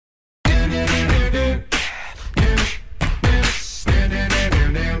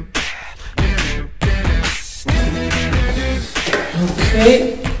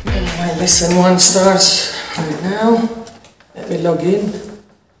Okay, my lesson 1 starts right now. Let me log in.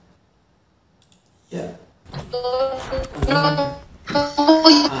 Yeah.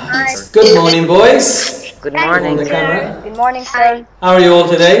 Good morning, boys. Good morning. On the camera. Good morning, sir. How are you all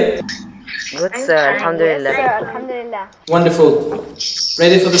today? Good, sir. Alhamdulillah. Sir, alhamdulillah. Wonderful.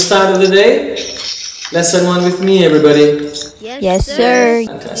 Ready for the start of the day? Lesson 1 with me, everybody. Yes, sir.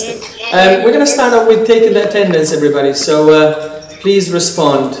 Fantastic. We're going to start off with taking the attendance, everybody. So please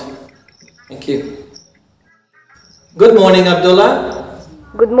respond. Thank you. Good morning, Abdullah.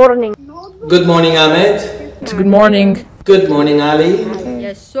 Good morning. Good morning, Ahmed. Good morning. Good morning, Ali.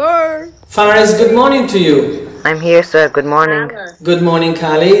 Yes, sir. Faraz, good morning to you. I'm here, sir. Good morning. Good morning,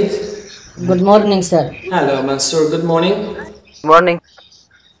 Khalid. Good morning, sir. Hello, Mansoor. Good morning. Morning.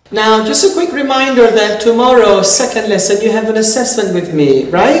 Now, just a quick reminder that tomorrow, second lesson, you have an assessment with me,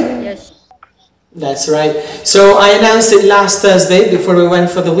 right? Yes. That's right. So I announced it last Thursday before we went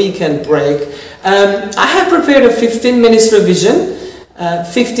for the weekend break. I have prepared a 15 minutes revision,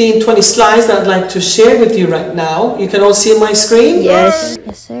 15-20 slides that I'd like to share with you right now. You can all see my screen? Yes.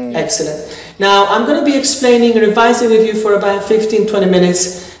 Yes, sir. Excellent. Now, I'm going to be explaining and revising with you for about 15-20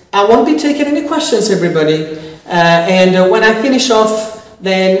 minutes. I won't be taking any questions, everybody. When I finish off,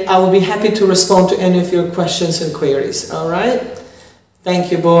 then I will be happy to respond to any of your questions and queries. All right?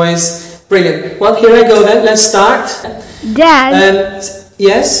 Thank you, boys. Brilliant. Well, here I go then. Let's start. Dad,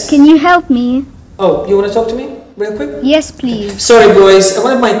 Yes? can you help me? Oh, you want to talk to me real quick? Yes, please. Sorry, boys.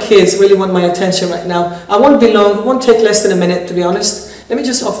 One of my kids really want my attention right now. I won't be long. It won't take less than a minute, to be honest. Let me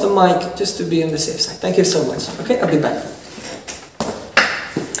just off the mic just to be on the safe side. Thank you so much. Okay, I'll be back.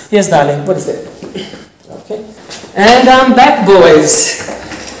 Yes, darling. What is it? Okay. And I'm back, boys.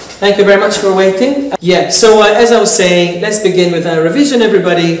 Thank you very much for waiting. Yeah, so as I was saying, let's begin with our revision,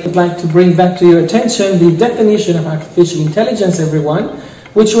 everybody. I'd like to bring back to your attention the definition of artificial intelligence, everyone,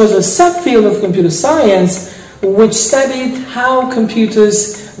 which was a subfield of computer science which studied how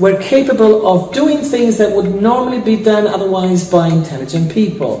computers were capable of doing things that would normally be done otherwise by intelligent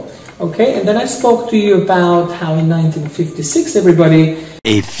people. Okay, and then I spoke to you about how in 1956, everybody...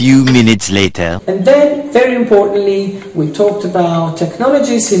 A few minutes later. And then, very importantly, we talked about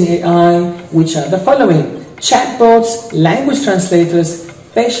technologies in AI, which are the following: chatbots, language translators,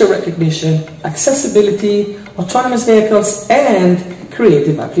 facial recognition, accessibility, autonomous vehicles, and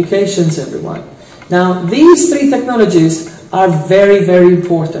creative applications, everyone. Now, these 3 technologies are very, very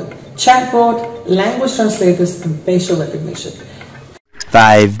important: chatbot, language translators, and facial recognition.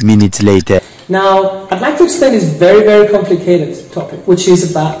 5 minutes later. Now, I'd like to explain this very, very complicated topic, which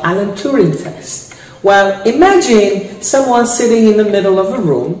is about Alan Turing test. Well, imagine someone sitting in the middle of a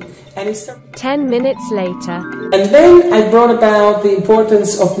room and it's 10 minutes later. And then I brought about the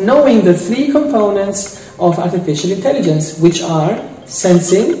importance of knowing the 3 components of artificial intelligence, which are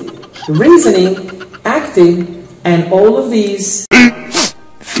sensing, reasoning, acting, and all of these.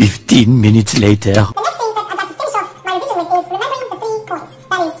 15 minutes later.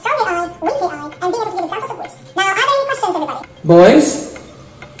 Boys,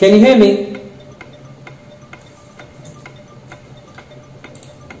 can you hear me?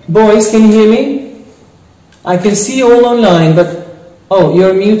 Boys, can you hear me? I can see you all online, but... Oh,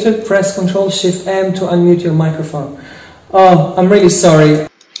 you're muted. Press Ctrl-Shift-M to unmute your microphone. Oh, I'm really sorry.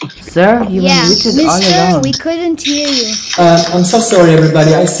 Sir, you were muted all along. We couldn't hear you. I'm so sorry,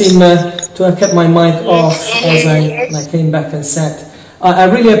 everybody. I seem to have kept my mic off as I came back and sat. I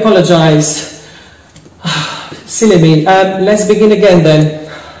really apologize. Silly me. Let's begin again then.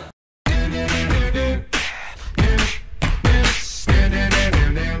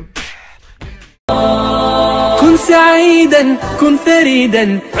 كن سعيدا كن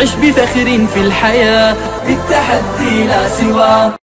فريدا عش بفخر في الحياة بالتحدي لا سوى